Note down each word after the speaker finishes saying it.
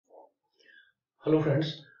Hello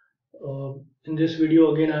friends, in this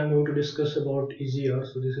video again I am going to discuss about EGR.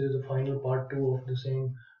 So this is the final part 2 of the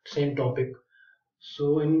same topic.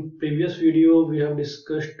 So in previous video we have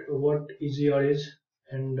discussed what EGR is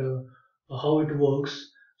and how it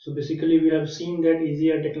works. So basically we have seen that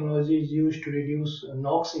EGR technology is used to reduce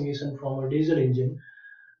NOx emission from a diesel engine,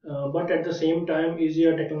 but at the same time,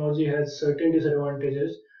 EGR technology has certain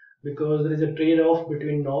disadvantages because there is a trade-off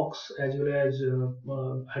between NOx as well as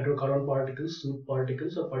hydrocarbon particles, soot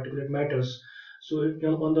particles, or particulate matters. So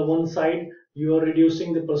on the one side, you are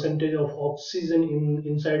reducing the percentage of oxygen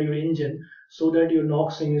inside your engine so that your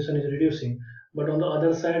NOx emission is reducing. But on the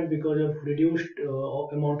other side, because of reduced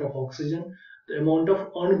amount of oxygen, the amount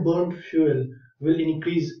of unburned fuel will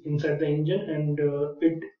increase inside the engine, and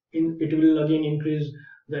it will again increase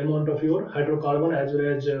the amount of your hydrocarbon as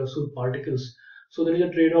well as soot particles. So there is a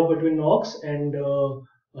trade-off between NOx and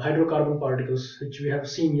hydrocarbon particles, which we have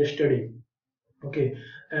seen yesterday. Okay,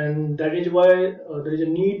 and that is why there is a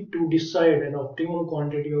need to decide an optimum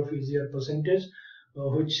quantity of EGR percentage,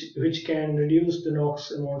 which can reduce the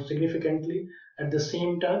NOx amount significantly. At the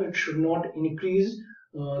same time, it should not increase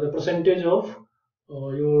the percentage of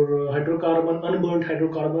your unburned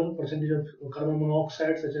hydrocarbon, percentage of carbon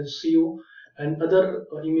monoxide such as CO and other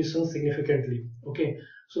emissions significantly. Okay,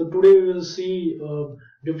 so today we will see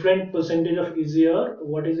different percentage of EGR,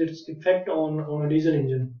 what is its effect on a diesel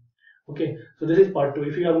engine. Okay, so this is part 2.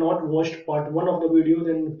 If you have not watched part 1 of the video,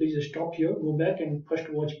 then please stop here, go back and first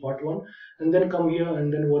watch part 1 and then come here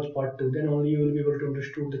and then watch part 2. Then only you will be able to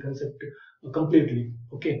understand the concept completely.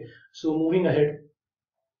 Okay, so moving ahead,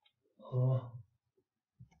 uh,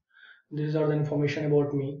 these are the information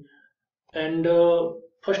about me. And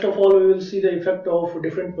first of all, we will see the effect of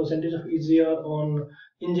different percentage of EGR on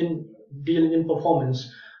diesel engine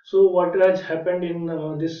performance. So what has happened in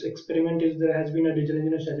this experiment is there has been a diesel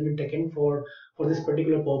engine which has been taken for this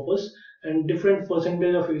particular purpose, and different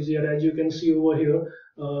percentage of EGR, as you can see over here,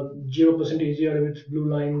 0% EGR with blue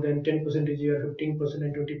line, then 10% EGR, 15%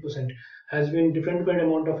 and 20% has been different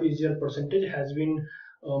amount of EGR percentage has been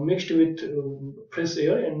mixed with fresh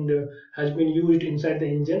air and has been used inside the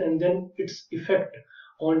engine, and then its effect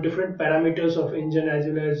on different parameters of engine as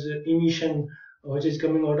well as emission which is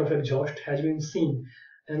coming out of exhaust has been seen,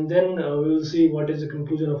 and then we will see what is the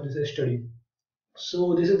conclusion of this study.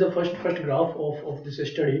 So this is the first graph of this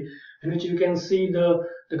study, in which you can see the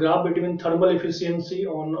graph between thermal efficiency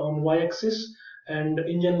on y-axis and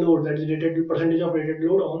engine load, that is rated percentage of rated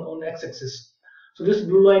load on x-axis. So this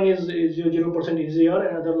blue line is your 0% EGR,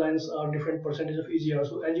 and other lines are different percentage of EGR.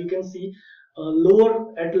 So as you can see,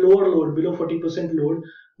 lower load, below 40% load,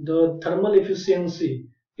 the thermal efficiency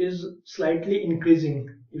is slightly increasing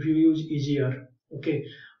if you use EGR. Okay,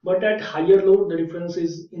 but at higher load the difference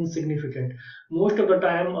is insignificant. Most of the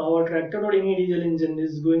time our tractor or any diesel engine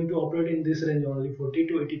is going to operate in this range only, 40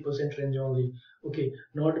 to 80% range only. Okay,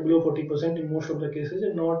 not below 40% in most of the cases,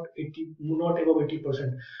 and not above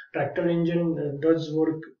 80%. Tractor engine does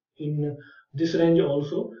work in this range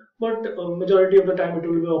also, but majority of the time it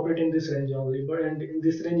will be operating in this range only. But and in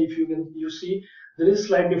this range, if you see, there is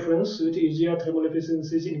slight difference with EGR thermal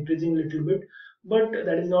efficiency is increasing a little bit, but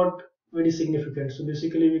that is not very significant. So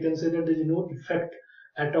basically we can say that there is no effect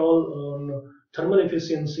at all on thermal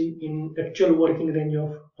efficiency in actual working range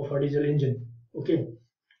of a diesel engine. Okay,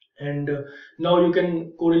 and now you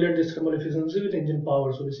can correlate this thermal efficiency with engine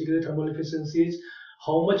power. So basically thermal efficiency is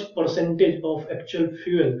how much percentage of actual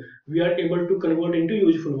fuel we are able to convert into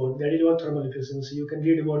useful work. That is what thermal efficiency, you can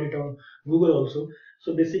read about it on Google also.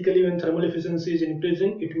 So basically when thermal efficiency is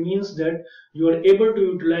increasing, it means that you are able to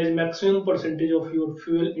utilize maximum percentage of your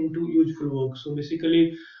fuel into useful work. So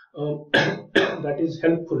basically that is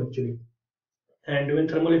helpful actually. And when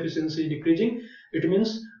thermal efficiency is decreasing, it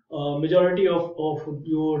means majority of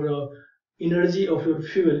your energy of your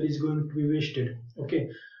fuel is going to be wasted. Okay,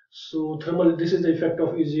 so this is the effect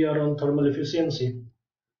of EGR on thermal efficiency.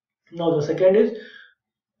 Now the second is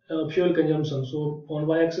fuel consumption. So on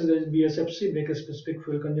y-axis there is BSFC, vehicle specific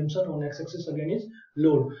fuel consumption. On x-axis again is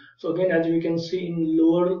load. So again, as we can see in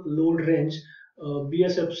lower load range,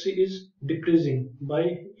 BSFC is decreasing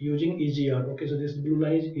by using EGR. Okay, so this blue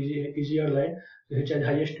line is EGR line which has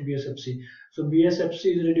highest BSFC. So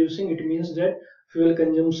BSFC is reducing. It means that fuel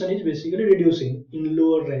consumption is basically reducing in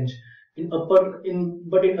lower range.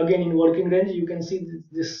 Again in working range, you can see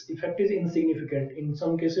this effect is insignificant. In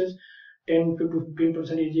some cases 10 to 15%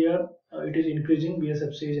 EGR, it is increasing.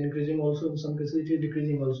 BSFC is increasing also. In some cases it is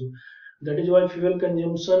decreasing also. That is why fuel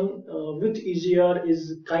consumption with EGR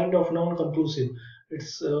is kind of non-conclusive.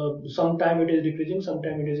 It's sometime it is decreasing,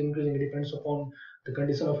 sometime it is increasing. It depends upon the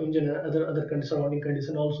condition of engine and other surrounding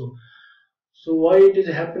condition also. So why it is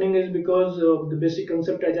happening is because the basic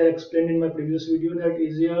concept, as I explained in my previous video, that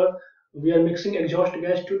easier we are mixing exhaust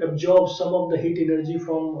gas to absorb some of the heat energy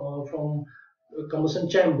from combustion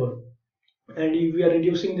chamber, and we are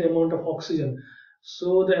reducing the amount of oxygen.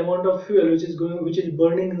 So the amount of fuel which is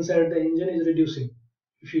burning inside the engine is reducing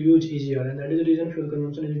if you use EGR, and that is the reason fuel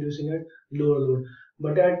consumption is reducing at lower load.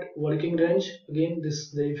 But at working range, again,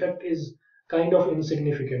 the effect is kind of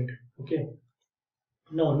insignificant. Okay.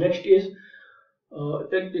 Now next is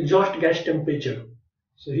exhaust gas temperature.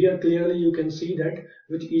 So here clearly you can see that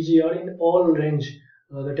with EGR in all range,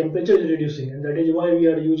 the temperature is reducing, and that is why we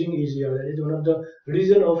are using EGR. That is one of the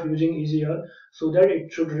reason of using EGR, so that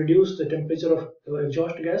it should reduce the temperature of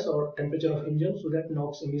exhaust gas or temperature of engine, so that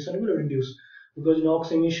NOx emission will reduce. Because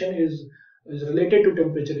NOx emission is related to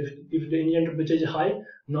temperature. If the engine temperature is high,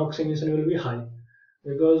 NOx emission will be high.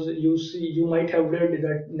 Because you might have read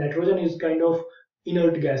that nitrogen is kind of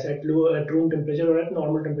inert gas at room temperature or at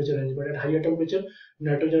normal temperature range, but at higher temperature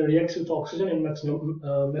nitrogen reacts with oxygen and makes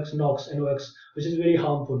NOx, which is very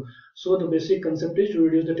harmful. So the basic concept is to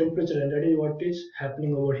reduce the temperature, and that is what is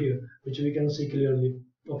happening over here, which we can see clearly.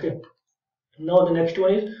 Okay. Now the next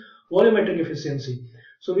one is volumetric efficiency.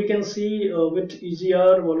 So we can see with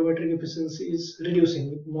EGR volumetric efficiency is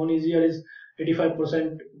reducing. With non-EGR is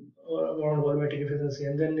 85% around volumetric efficiency,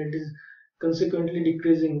 and then it is consistently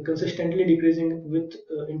decreasing with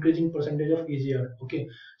increasing percentage of EGR. Okay,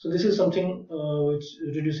 so this is something which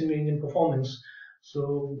is reducing the engine performance.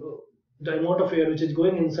 So the amount of air which is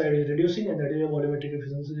going inside is reducing, and that is why volumetric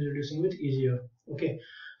efficiency is reducing with EGR. Okay,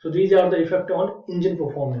 so these are the effect on engine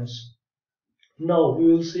performance. Now we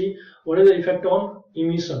will see what is the effect on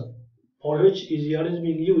emission, for which EGR is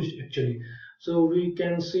being used actually. So we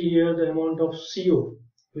can see here the amount of CO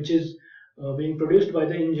which is being produced by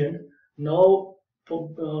the engine. Now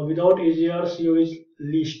without EGR, CO is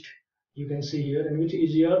least, you can see here, and with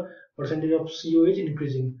EGR percentage of CO is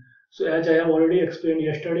increasing. So as I have already explained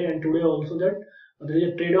yesterday and today also, that there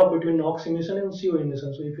is a trade-off between NOx emission and CO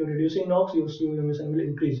emission. So if you're reducing NOx, your CO emission will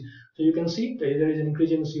increase. So you can see that there is an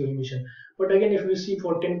increase in CO emission. But again, if we see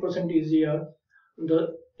for 10% EGR,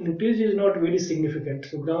 the increase is not very significant.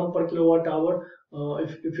 So gram per kilowatt hour,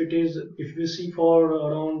 if we see for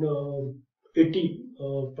around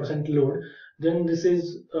 80% load, then this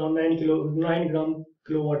is 9 gram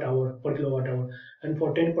kilowatt hour per kilowatt hour, and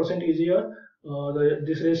for 10% EGR,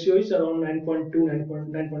 this ratio is around 9.2,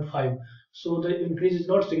 9.5. So the increase is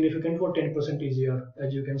not significant for 10% EGR,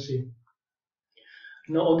 as you can see.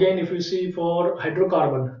 Now again, if you see for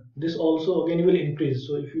hydrocarbon, this also again will increase.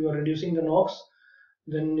 So if you are reducing the NOx,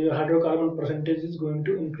 then your hydrocarbon percentage is going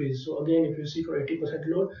to increase. So again, if you see for 80%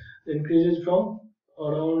 load, the increase is from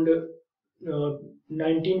around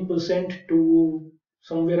 19% to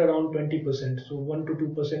somewhere around 20%. So 1 to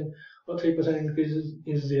 2% or 3% increase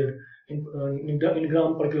is there in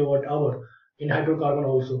gram per kilowatt hour in hydrocarbon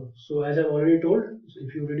also. So as I've already told,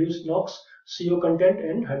 if you reduce NOx, CO content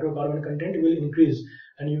and hydrocarbon content will increase,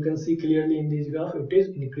 and you can see clearly in this graph it is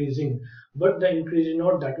increasing. But the increase is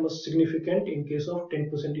not that much significant in case of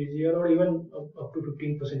 10% EGR or even up to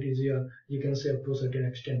 15% EGR. You can say up to a certain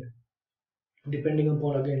extent, depending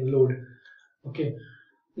upon again load. Okay.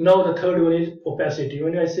 Now the third one is opacity.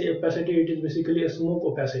 When I say opacity, it is basically a smoke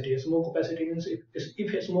opacity. A smoke opacity means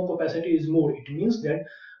if a smoke opacity is more, it means that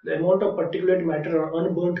the amount of particulate matter or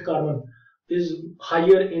unburnt carbon is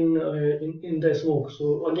higher in the smoke.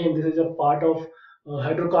 So again, this is a part of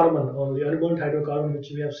hydrocarbon, or the unburnt hydrocarbon,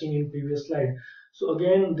 which we have seen in previous slide. So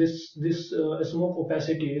again, this smoke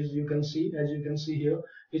opacity is, as you can see here,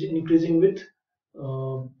 is increasing with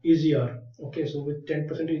EGR. Okay, so with 10%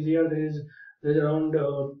 EGR, there is around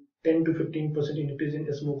 10 to 15% increase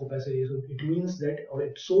in smoke opacity. So it means that, or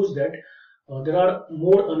it shows that there are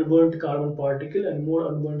more unburnt carbon particle and more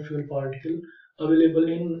unburnt fuel particle available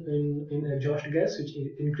in exhaust gas, which is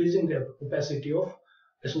increasing the opacity of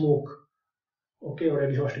smoke, okay, or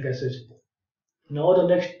exhaust gases. Now the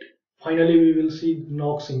next, finally we will see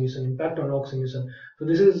NOx emission, impact on NOx emission. So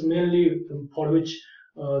this is mainly for which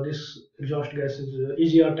this exhaust gases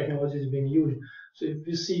EGR technology is being used. So if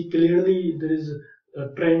we see clearly, there is a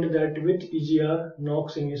trend that with EGR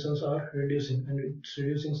NOx emissions are reducing, and it's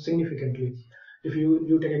reducing significantly. If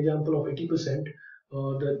you take example of 80%,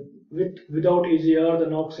 without EGR the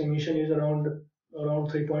NOx emission is around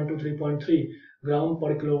 3.2, 3.3 gram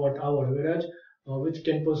per kilowatt hour, whereas with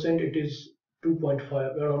 10% it is 2.5,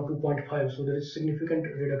 around 2.5. So there is significant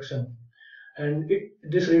reduction, and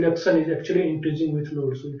this reduction is actually increasing with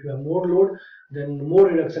load. So if you have more load, then more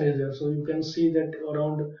reduction is there. So you can see that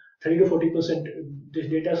around 30 to 40%, this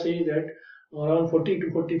data says that around 40 to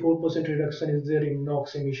 44% reduction is there in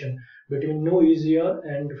NOx emission between no EGR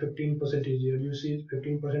and 15% EGR. You see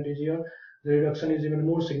 15% EGR, the reduction is even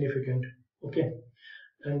more significant. Okay,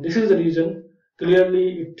 and this is the reason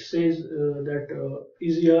clearly it says that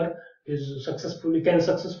EGR is can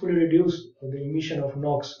successfully reduce the emission of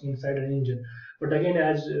NOx inside an engine. But again,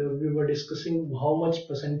 as we were discussing how much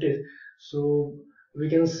percentage, so we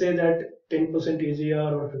can say that 10%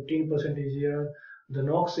 EGR or 15% EGR, the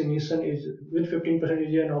NOx emission is with 15%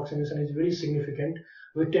 EGR NOx emission is very significant.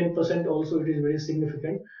 With 10% also it is very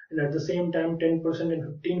significant, and at the same time 10%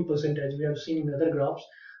 and 15%, as we have seen in other graphs,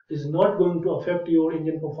 is not going to affect your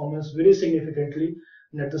engine performance very significantly,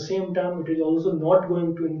 and at the same time it is also not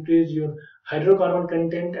going to increase your hydrocarbon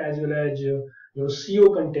content as well as your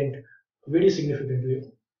CO content very significantly.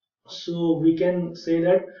 So we can say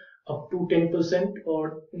that up to 10%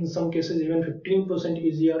 or in some cases even 15%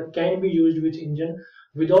 EGR can be used with engine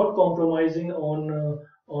without compromising on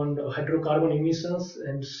hydrocarbon emissions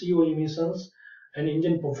and CO emissions and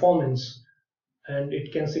engine performance, and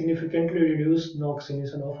it can significantly reduce NOx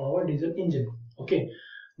emission of our diesel engine. Okay,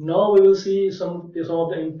 now we will see some of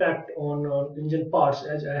the impact on engine parts.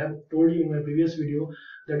 As I have told you in my previous video,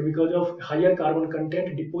 that because of higher carbon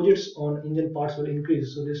content, deposits on engine parts will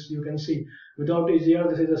increase. So this you can see without EGR,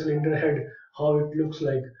 this is the cylinder head, how it looks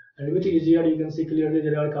like, and with EGR you can see clearly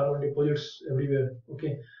there are carbon deposits everywhere.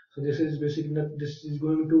 Okay, so this is basically this is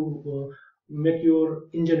going to make your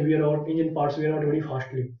engine parts wear out very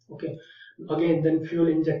fastly. Okay, again, then fuel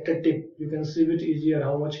injected tip, you can see with EGR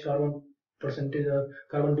how much carbon percentage or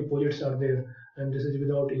carbon deposits are there, and this is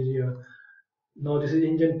without EGR. Now this is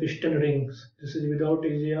engine piston rings, this is without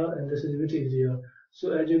EGR and this is with EGR.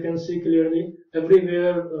 So as you can see clearly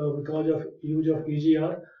everywhere, because of use of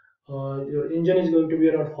EGR, your engine is going to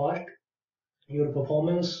wear out fast, your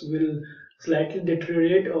performance will slightly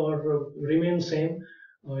deteriorate or remain same,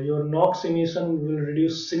 your NOx emission will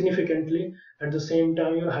reduce significantly. At the same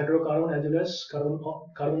time, your hydrocarbon as well as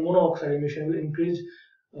carbon monoxide emission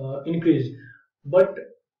will increase. But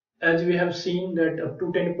as we have seen that up to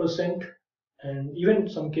 10% and even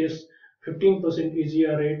some case 15%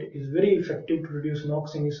 EGR rate is very effective to reduce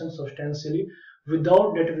NOx emissions substantially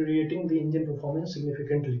without deteriorating the engine performance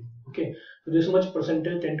significantly. Okay, so this much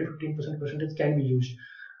percentage, 10 to 15% percentage can be used.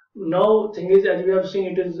 Now thing is, as we have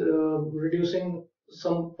seen, it is reducing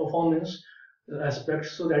some performance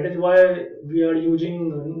aspects, so that is why we are using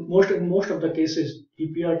in most of the cases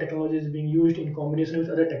EPR technology is being used in combination with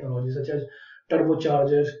other technologies such as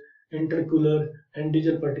turbochargers, intercooler and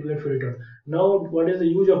diesel particulate filter. Now what is the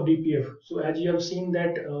use of DPF? So as you have seen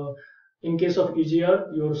that in case of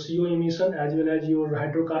EGR, your CO emission as well as your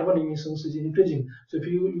hydrocarbon emissions is increasing. So if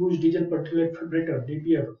you use diesel particulate filter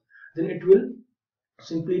DPF, then it will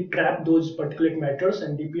simply trap those particulate matters,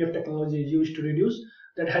 and DPF technology is used to reduce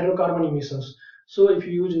that hydrocarbon emissions. So if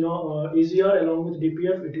you use EGR along with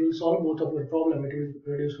DPF, it will solve both of your problem. It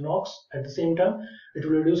will reduce NOx, at the same time it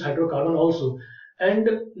will reduce hydrocarbon also. And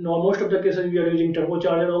now most of the cases we are using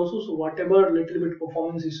turbocharger also, so whatever little bit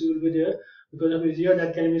performance issue will be there because of EGR,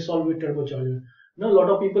 that can be solved with turbocharger. Now a lot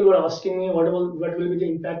of people were asking me what will be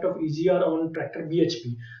the impact of EGR on tractor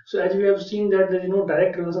BHP. So as we have seen that there is no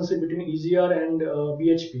direct relationship between EGR and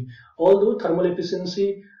BHP, although thermal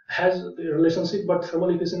efficiency has a relationship, but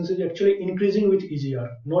thermal efficiency is actually increasing with EGR,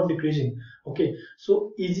 not decreasing. Okay,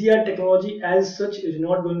 so EGR technology as such is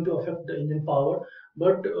not going to affect the engine power,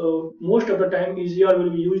 but most of the time EGR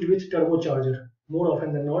will be used with turbocharger. More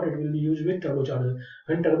often than not, it will be used with turbocharger.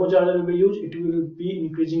 When turbocharger will be used, it will be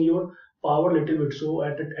increasing your power little bit. So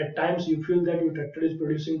at times you feel that your tractor is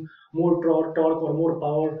producing more torque or more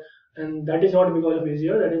power, and that is not because of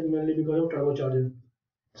EGR, that is mainly because of turbocharger.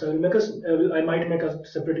 So I might make a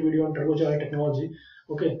separate video on turbocharger technology.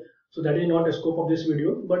 Okay, so that is not the scope of this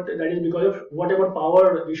video, but that is because of whatever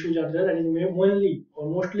power issues are there, that is mainly or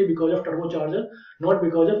mostly because of turbocharger, not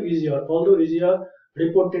because of EGR. Although EGR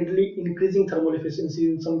reportedly increasing thermal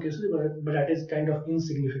efficiency in some cases, but that is kind of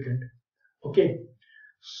insignificant. Okay,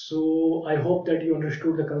 so I hope that you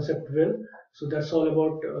understood the concept well. So that's all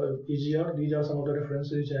about EGR. These are some of the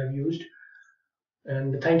references which I have used.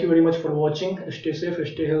 And thank you very much for watching. Stay safe,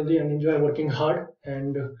 stay healthy, and enjoy working hard.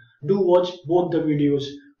 And do watch both the videos,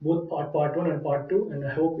 both part 1 and part 2, and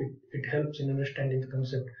I hope it helps in understanding the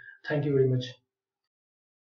concept. Thank you very much.